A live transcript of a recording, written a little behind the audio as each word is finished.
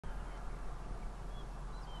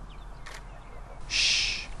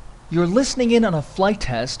You're listening in on a flight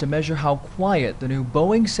test to measure how quiet the new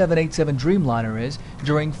Boeing 787 Dreamliner is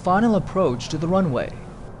during final approach to the runway.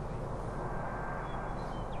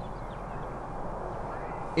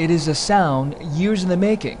 It is a sound years in the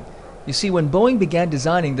making. You see, when Boeing began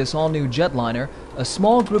designing this all-new jetliner, a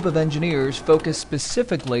small group of engineers focused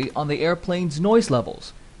specifically on the airplane's noise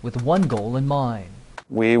levels, with one goal in mind.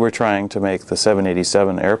 We were trying to make the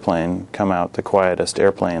 787 airplane come out the quietest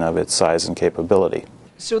airplane of its size and capability.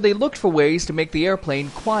 So they looked for ways to make the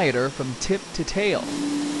airplane quieter from tip to tail.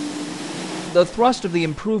 The thrust of the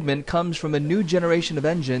improvement comes from a new generation of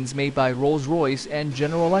engines made by Rolls-Royce and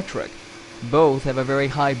General Electric. Both have a very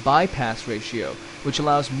high bypass ratio, which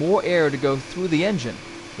allows more air to go through the engine,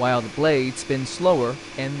 while the blade spins slower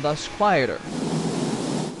and thus quieter.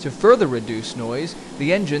 To further reduce noise,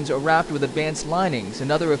 the engines are wrapped with advanced linings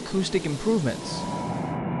and other acoustic improvements.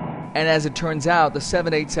 And as it turns out, the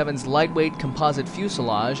 787's lightweight composite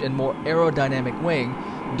fuselage and more aerodynamic wing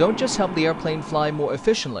don't just help the airplane fly more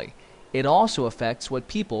efficiently, it also affects what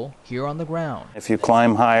people hear on the ground. If you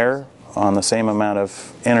climb higher on the same amount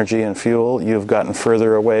of energy and fuel, you've gotten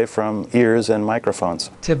further away from ears and microphones.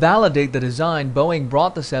 To validate the design, Boeing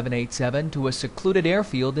brought the 787 to a secluded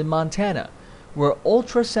airfield in Montana, where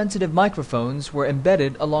ultra-sensitive microphones were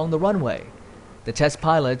embedded along the runway. The test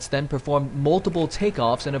pilots then performed multiple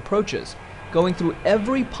takeoffs and approaches, going through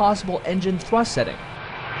every possible engine thrust setting.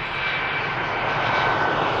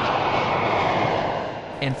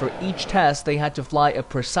 And for each test, they had to fly a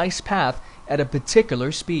precise path at a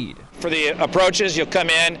particular speed. For the approaches, you'll come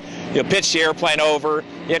in, you'll pitch the airplane over,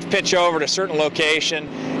 you have to pitch over to a certain location,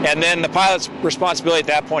 and then the pilot's responsibility at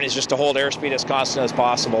that point is just to hold airspeed as constant as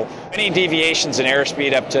possible. Any deviations in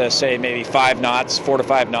airspeed up to, say, maybe 5 knots, 4 to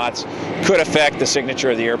 5 knots, could affect the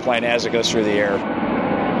signature of the airplane as it goes through the air.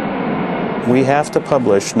 We have to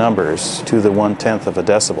publish numbers to the 1/10 of a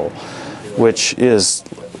decibel, which is,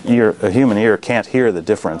 a human ear can't hear the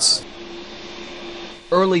difference.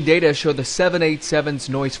 Early data show the 787's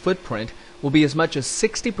noise footprint will be as much as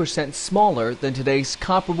 60% smaller than today's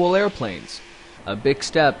comparable airplanes. A big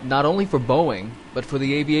step not only for Boeing, but for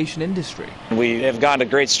the aviation industry. We have gone to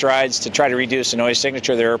great strides to try to reduce the noise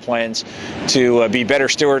signature of the airplanes, to be better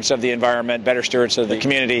stewards of the environment, better stewards of the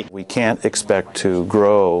community. We can't expect to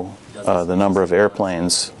grow the number of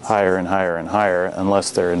airplanes higher and higher and higher unless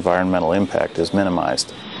their environmental impact is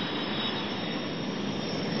minimized.